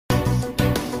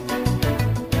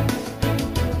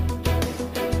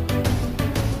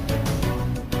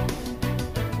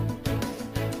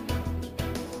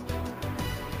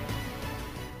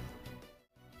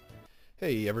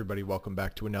Hey everybody, welcome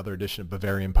back to another edition of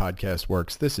Bavarian Podcast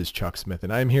Works. This is Chuck Smith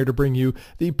and I'm here to bring you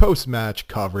the post-match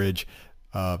coverage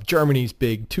of Germany's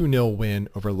big 2-0 win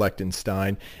over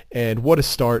Liechtenstein. And what a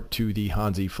start to the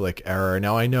Hansi Flick era.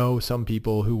 Now I know some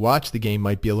people who watch the game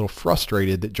might be a little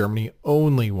frustrated that Germany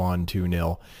only won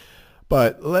 2-0.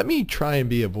 But let me try and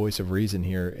be a voice of reason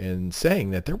here in saying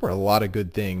that there were a lot of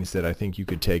good things that I think you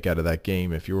could take out of that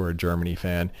game if you were a Germany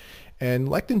fan. And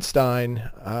Liechtenstein,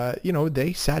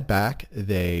 they sat back.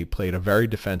 They played a very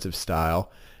defensive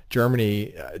style.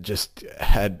 Germany just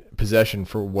had possession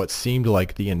for what seemed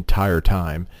like the entire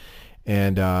time.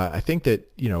 And I think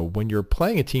that, when you're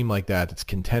playing a team like that that's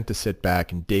content to sit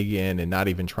back and dig in and not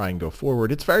even try and go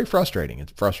forward, it's very frustrating.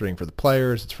 It's frustrating for the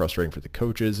players. It's frustrating for the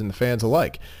coaches and the fans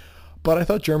alike. But I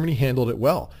thought Germany handled it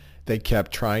well. They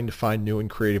kept trying to find new and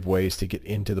creative ways to get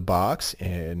into the box,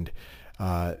 and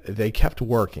they kept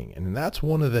working. And that's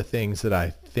one of the things that I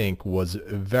think was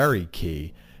very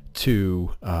key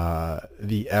to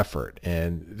the effort.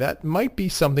 And that might be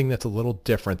something that's a little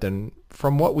different than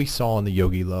from what we saw in the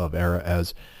Yogi Löw era,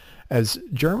 as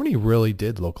Germany really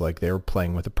did look like they were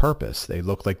playing with a purpose. They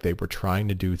looked like they were trying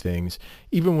to do things.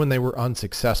 Even when they were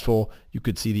unsuccessful, you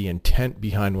could see the intent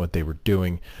behind what they were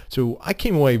doing. So I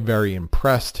came away very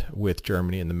impressed with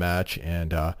Germany in the match,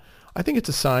 and I think it's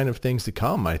a sign of things to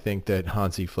come. I think that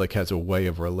Hansi Flick has a way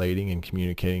of relating and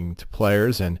communicating to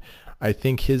players, and I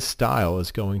think his style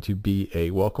is going to be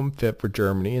a welcome fit for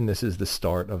Germany, and this is the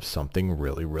start of something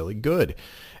really, really good.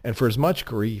 And for as much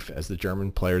grief as the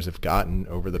German players have gotten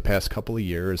over the past couple of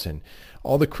years and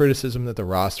all the criticism that the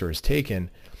roster has taken,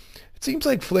 it seems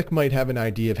like Flick might have an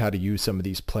idea of how to use some of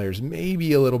these players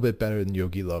maybe a little bit better than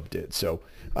Yogi Löw did. So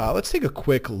let's take a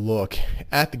quick look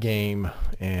at the game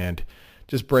and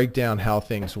just break down how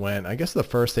things went. I guess the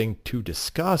first thing to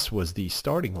discuss was the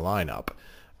starting lineup.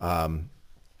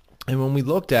 And when we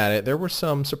looked at it, there were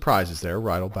some surprises there.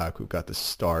 Rydel Baku got the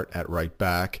start at right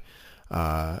back.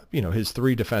 His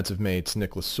three defensive mates,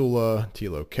 Niklas Süle,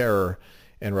 Thilo Kehrer,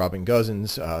 and Robin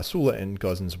Gosens. Süle and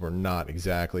Gosens were not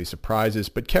exactly surprises,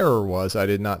 but Kehrer was. I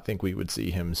did not think we would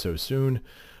see him so soon.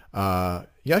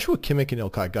 Joshua Kimmich and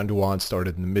Ilkay Gundogan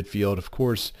started in the midfield. Of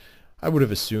course, I would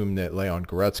have assumed that Leon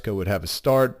Goretzka would have a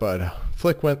start, but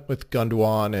Flick went with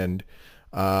Gundogan, and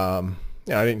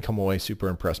I didn't come away super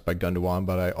impressed by Gundogan,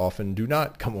 but I often do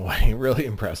not come away really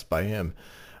impressed by him.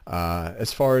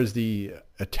 As far as the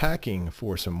attacking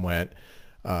foursome went,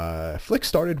 Flick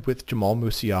started with Jamal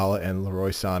Musiala and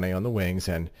Leroy Sané on the wings,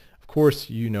 and of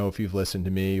course, if you've listened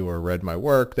to me or read my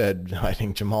work, that I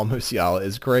think Jamal Musiala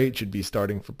is great, should be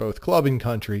starting for both club and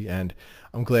country, and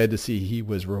I'm glad to see he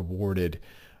was rewarded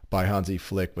by Hansi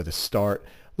Flick with a start.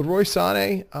 Leroy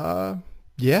Sané,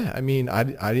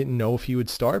 I didn't know if he would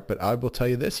start, but I will tell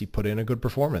you this, he put in a good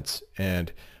performance,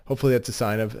 and hopefully that's a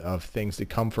sign of things to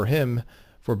come for him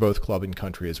for both club and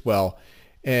country as well.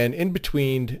 And in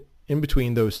between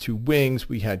those two wings,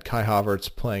 we had Kai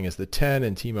Havertz playing as the 10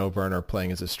 and Timo Werner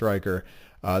playing as a striker.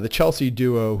 The Chelsea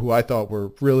duo, who I thought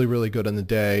were really, really good on the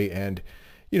day, and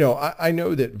I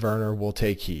know that Werner will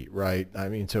take heat, right?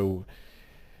 So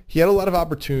he had a lot of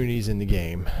opportunities in the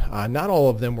game. Not all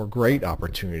of them were great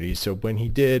opportunities. So when he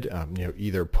did,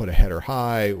 either put a header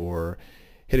high or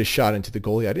hit a shot into the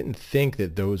goalie, I didn't think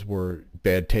that those were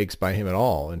bad takes by him at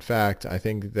all. In fact, I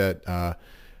think that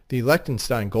the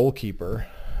Liechtenstein goalkeeper,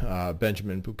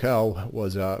 Benjamin Buchel,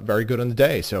 was very good on the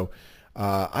day. So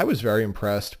I was very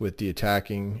impressed with the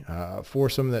attacking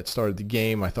foursome that started the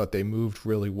game. I thought they moved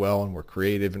really well and were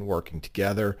creative and working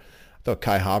together. I thought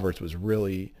Kai Havertz was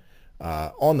really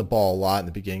on the ball a lot in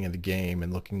the beginning of the game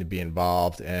and looking to be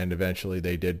involved, and eventually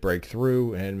they did break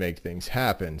through and make things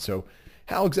happen. So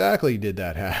how exactly did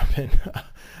that happen?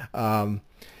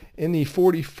 In the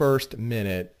 41st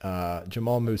minute,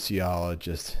 Jamal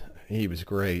Musiala he was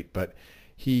great, but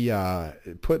he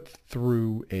put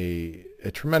through a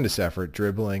tremendous effort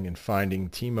dribbling and finding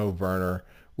Timo Werner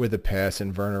with a pass,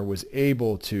 and Werner was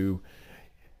able to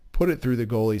put it through the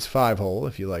goalie's 5-hole,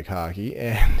 if you like hockey,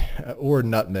 and or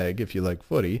nutmeg, if you like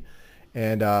footy,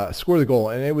 and score the goal.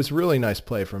 And it was really nice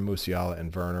play from Musiala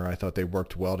and Werner. I thought they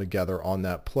worked well together on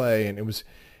that play, and it was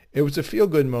a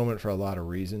feel-good moment for a lot of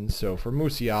reasons. So for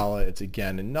Musiala, it's,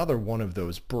 again, another one of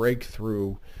those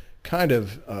breakthrough kind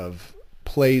of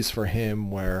plays for him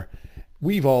where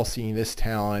we've all seen this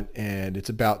talent, and it's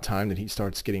about time that he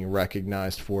starts getting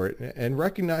recognized for it and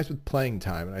recognized with playing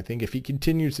time. And I think if he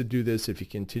continues to do this, if he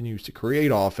continues to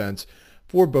create offense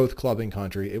for both club and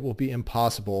country, it will be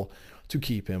impossible to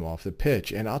keep him off the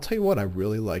pitch. And I'll tell you what, I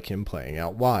really like him playing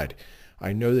out wide.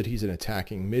 I know that he's an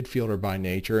attacking midfielder by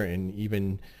nature, and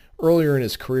even earlier in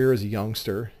his career as a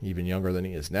youngster, even younger than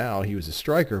he is now, he was a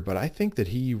striker, but I think that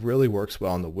he really works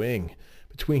well on the wing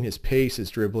between his pace, his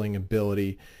dribbling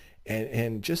ability,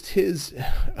 and just his,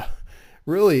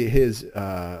 really his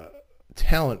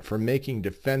talent for making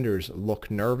defenders look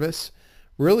nervous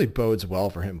really bodes well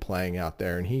for him playing out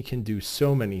there, and he can do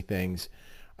so many things.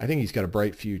 I think he's got a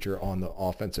bright future on the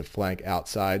offensive flank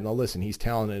outside. Now listen, he's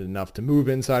talented enough to move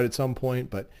inside at some point,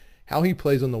 but how he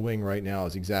plays on the wing right now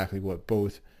is exactly what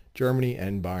both Germany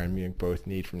and Bayern Munich both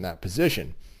need from that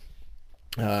position.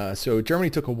 So Germany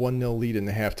took a 1-0 lead in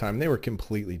the halftime. They were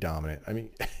completely dominant. I mean,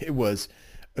 it was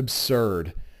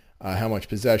absurd how much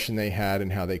possession they had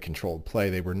and how they controlled play.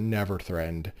 They were never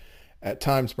threatened. At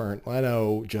times, Bernd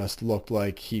Leno just looked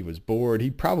like he was bored. He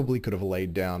probably could have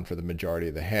laid down for the majority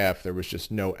of the half. There was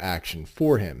just no action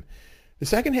for him. The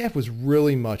second half was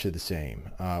really much of the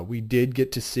same. We did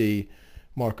get to see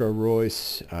Marco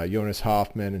Reus, Jonas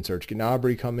Hoffmann, and Serge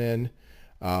Gnabry come in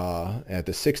at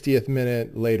the 60th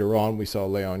minute. Later on, we saw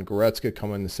Leon Goretzka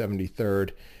come in the 73rd,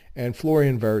 and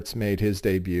Florian Wirtz made his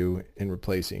debut in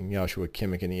replacing Joshua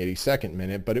Kimmich in the 82nd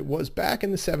minute. But it was back in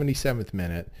the 77th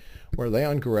minute where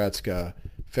Leon Goretzka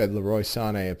fed Leroy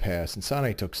Sané a pass, and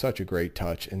Sané took such a great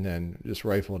touch and then just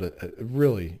rifled a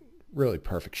really, really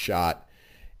perfect shot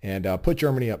and put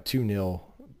Germany up 2-0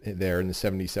 there in the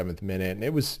 77th minute. And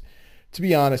it was, to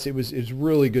be honest, it was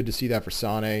really good to see that for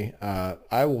Sané.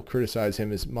 I will criticize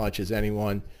him as much as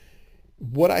anyone.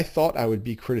 What I thought I would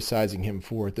be criticizing him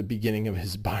for at the beginning of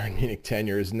his Bayern Munich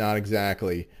tenure is not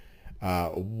exactly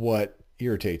what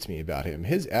irritates me about him.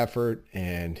 His effort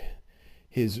and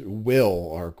his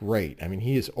will are great. I mean,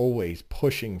 he is always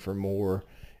pushing for more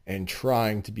and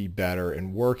trying to be better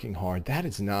and working hard. That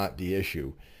is not the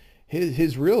issue.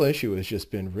 His real issue has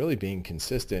just been really being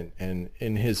consistent and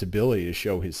in his ability to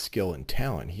show his skill and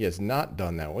talent. He has not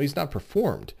done that well. He's not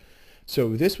performed.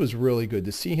 So this was really good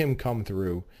to see him come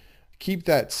through, keep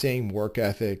that same work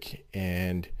ethic,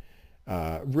 and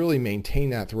really maintain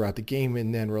that throughout the game,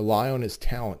 and then rely on his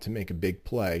talent to make a big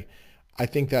play. I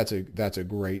think that's a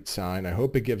great sign. I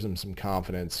hope it gives him some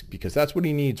confidence, because that's what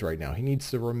he needs right now. He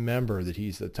needs to remember that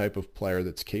he's the type of player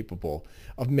that's capable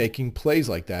of making plays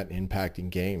like that and impacting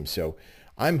games. So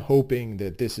I'm hoping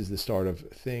that this is the start of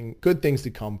good things to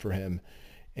come for him.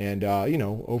 And,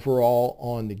 overall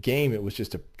on the game, it was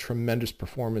just a tremendous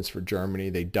performance for Germany.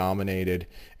 They dominated.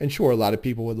 And sure, a lot of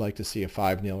people would like to see a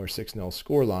 5-0 or 6-0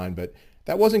 scoreline, but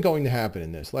that wasn't going to happen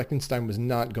in this. Liechtenstein was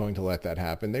not going to let that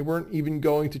happen. They weren't even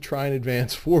going to try and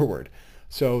advance forward.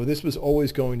 So this was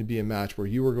always going to be a match where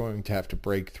you were going to have to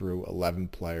break through 11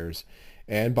 players,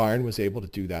 and Bayern was able to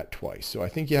do that twice. So I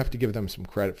think you have to give them some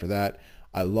credit for that.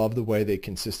 I love the way they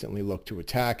consistently look to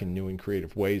attack in new and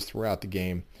creative ways throughout the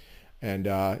game. And,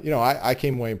 I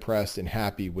came away impressed and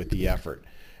happy with the effort.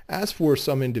 As for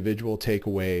some individual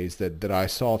takeaways that I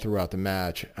saw throughout the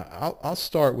match, I'll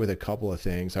start with a couple of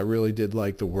things. I really did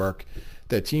like the work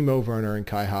that Timo Werner and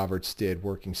Kai Havertz did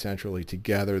working centrally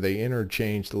together. They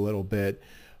interchanged a little bit,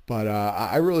 but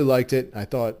I really liked it. I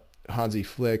thought Hansi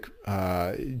Flick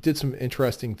did some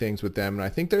interesting things with them, and I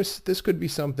think this could be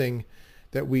something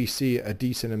that we see a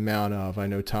decent amount of. I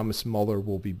know Thomas Muller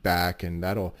will be back, and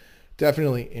that'll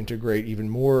definitely integrate even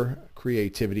more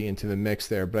creativity into the mix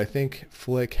there. But I think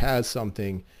Flick has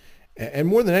something, and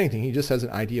more than anything, he just has an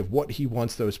idea of what he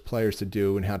wants those players to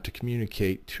do and how to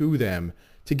communicate to them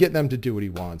to get them to do what he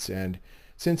wants. And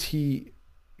since he,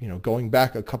 going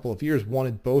back a couple of years,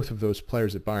 wanted both of those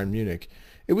players at Bayern Munich,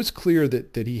 it was clear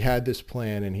that he had this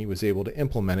plan and he was able to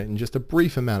implement it in just a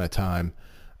brief amount of time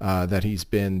that he's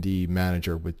been the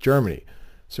manager with Germany.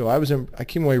 So I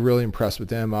came away really impressed with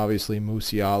them. Obviously,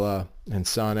 Musiala and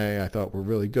Sané I thought were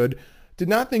really good. Did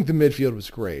not think the midfield was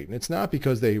great. And it's not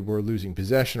because they were losing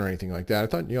possession or anything like that. I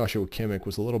thought Joshua Kimmich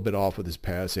was a little bit off with his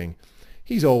passing.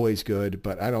 He's always good,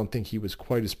 but I don't think he was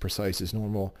quite as precise as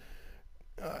normal.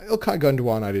 Ilkay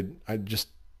Gundogan,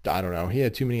 I don't know. He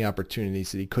had too many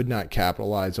opportunities that he could not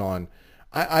capitalize on.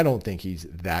 I don't think he's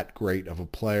that great of a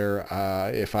player.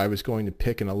 If I was going to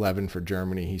pick an 11 for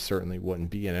Germany, he certainly wouldn't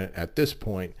be in it at this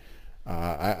point.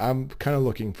 I'm kind of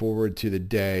looking forward to the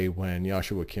day when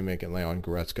Joshua Kimmich and Leon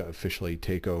Goretzka officially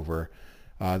take over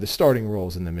the starting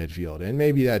roles in the midfield. And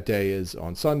maybe that day is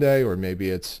on Sunday, or maybe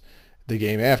it's the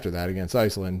game after that against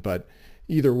Iceland. But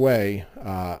either way,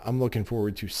 I'm looking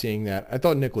forward to seeing that. I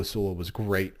thought Niklas Süle was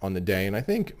great on the day, and I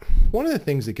think one of the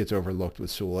things that gets overlooked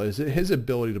with Süle is his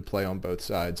ability to play on both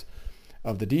sides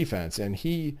of the defense, and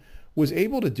he was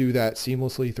able to do that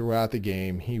seamlessly throughout the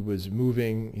game. He was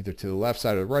moving either to the left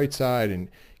side or the right side and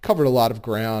covered a lot of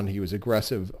ground. He was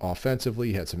aggressive offensively,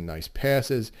 he had some nice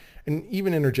passes, and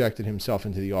even interjected himself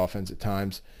into the offense at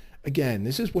times. again,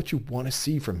 this is what you want to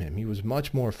see from him. He was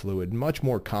much more fluid, much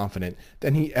more confident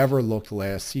than he ever looked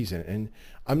last season. And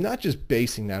I'm not just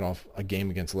basing that off a game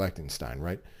against Liechtenstein,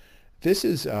 right? This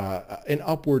is an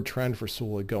upward trend for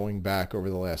Sula going back over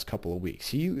the last couple of weeks.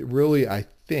 He really, I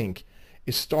think,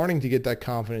 is starting to get that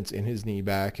confidence in his knee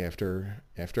back after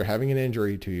having an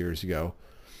injury 2 years ago.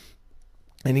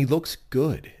 And he looks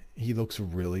good. He looks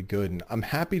really good. And I'm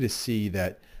happy to see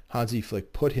that Hansi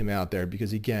Flick put him out there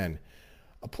because, again,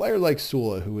 a player like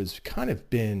Sula, who has kind of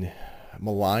been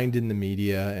maligned in the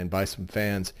media and by some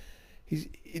fans,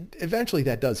 eventually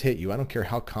that does hit you. I don't care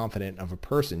how confident of a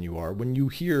person you are. When you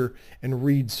hear and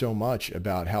read so much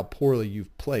about how poorly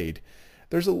you've played,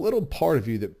 there's a little part of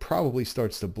you that probably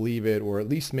starts to believe it, or at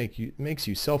least makes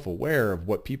you self-aware of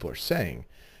what people are saying.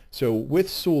 So with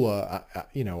Sula,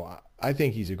 I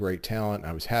think he's a great talent.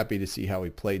 I was happy to see how he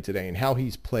played today and how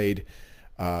he's played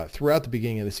throughout the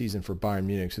beginning of the season for Bayern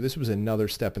Munich. So this was another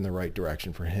step in the right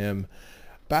direction for him.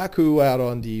 Baku out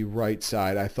on the right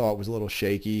side, I thought was a little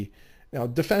shaky. Now,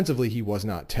 defensively, he was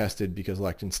not tested because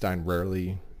Liechtenstein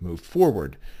rarely moved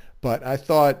forward. But I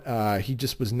thought he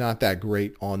just was not that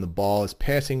great on the ball. His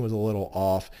passing was a little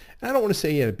off. And I don't want to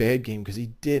say he had a bad game because he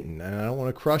didn't. And I don't want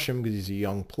to crush him because he's a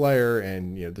young player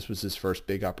and this was his first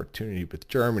big opportunity with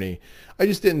Germany. I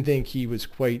just didn't think he was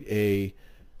quite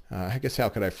I guess how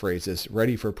could I phrase this,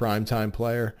 ready for primetime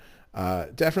player.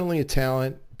 Definitely a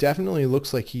talent. Definitely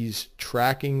looks like he's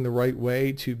tracking the right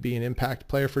way to be an impact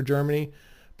player for Germany,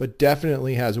 but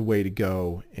definitely has a way to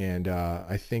go. And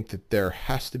I think that there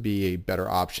has to be a better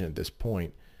option at this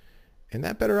point. And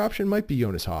that better option might be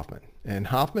Jonas Hoffmann. And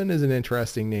Hoffmann is an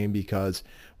interesting name because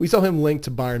we saw him linked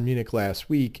to Bayern Munich last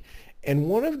week. And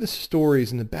one of the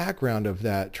stories in the background of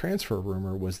that transfer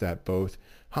rumor was that both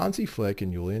Hansi Flick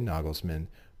and Julian Nagelsmann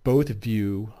both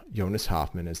view Jonas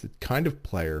Hoffmann as the kind of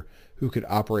player who could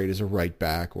operate as a right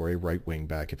back or a right wing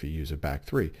back if you use a back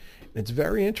three. And it's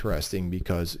very interesting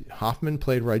because Hoffmann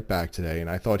played right back today,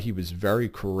 and I thought he was very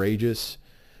courageous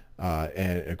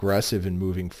and aggressive in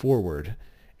moving forward.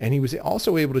 And he was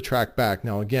also able to track back.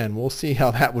 Now, again, we'll see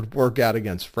how that would work out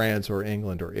against France or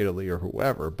England or Italy or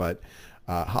whoever. But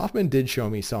Hoffmann did show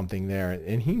me something there,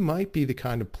 and he might be the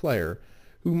kind of player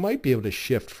who might be able to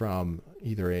shift from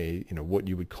either a, what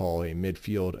you would call a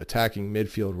attacking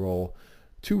midfield role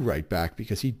to right back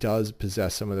because he does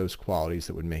possess some of those qualities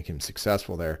that would make him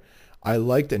successful there. I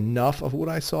liked enough of what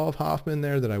I saw of Hoffmann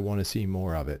there that I want to see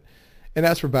more of it. And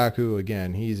as for Baku,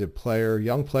 again, he's a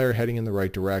young player heading in the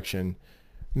right direction.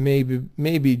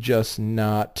 Maybe just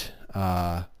not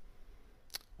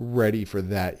ready for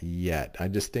that yet. I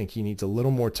just think he needs a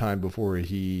little more time before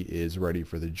he is ready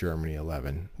for the Germany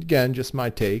 11. Again, just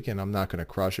my take, and I'm not going to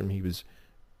crush him. He was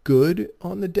good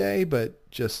on the day, but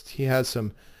just he has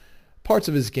some parts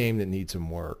of his game that need some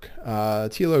work.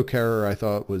 Thilo Kehrer, I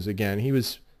thought he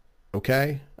was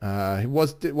okay. It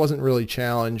wasn't really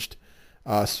challenged.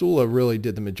 Sula really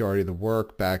did the majority of the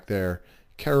work back there.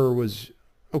 Kehrer was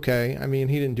okay. I mean,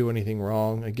 he didn't do anything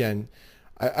wrong. Again,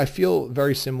 I feel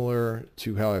very similar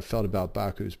to how I felt about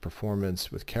Baku's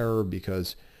performance with Kehrer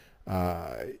because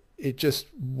it just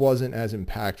wasn't as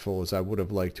impactful as I would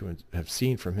have liked to have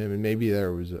seen from him, and maybe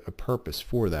there was a purpose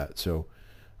for that. So,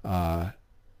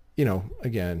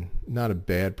 again, not a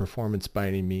bad performance by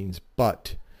any means,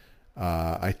 but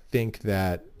I think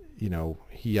that,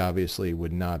 he obviously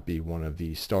would not be one of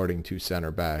the starting two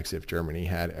center backs if Germany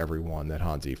had everyone that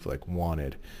Hansi Flick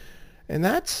wanted. And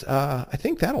that's, I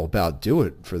think that'll about do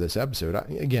it for this episode.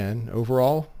 Again,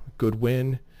 overall, good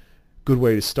win, good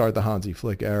way to start the Hansi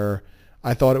Flick era.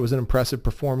 I thought it was an impressive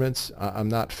performance. I'm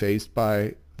not fazed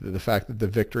by the fact that the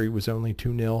victory was only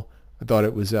 2-0. I thought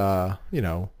it was, a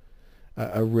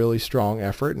really strong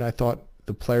effort, and I thought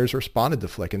the players responded to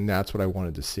Flick, and that's what I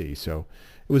wanted to see. So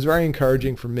it was very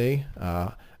encouraging for me.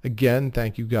 Again,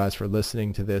 thank you guys for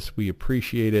listening to this. We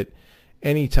appreciate it.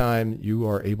 Anytime you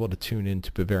are able to tune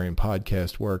into Bavarian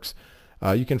Podcast Works,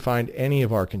 you can find any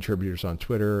of our contributors on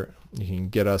Twitter. You can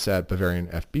get us at Bavarian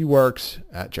FB Works,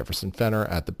 at Jefferson Fenner,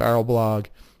 at the Barrel Blog,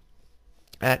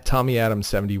 at Tommy Adams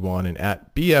 71, and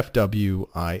at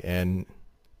BFWINNN.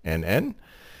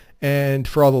 And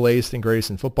for all the latest and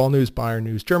greatest in football news, Bayern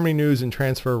news, Germany news, and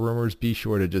transfer rumors, be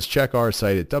sure to just check our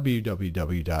site at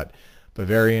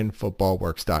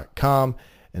www.bavarianfootballworks.com.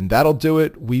 And that'll do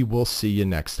it. We will see you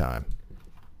next time.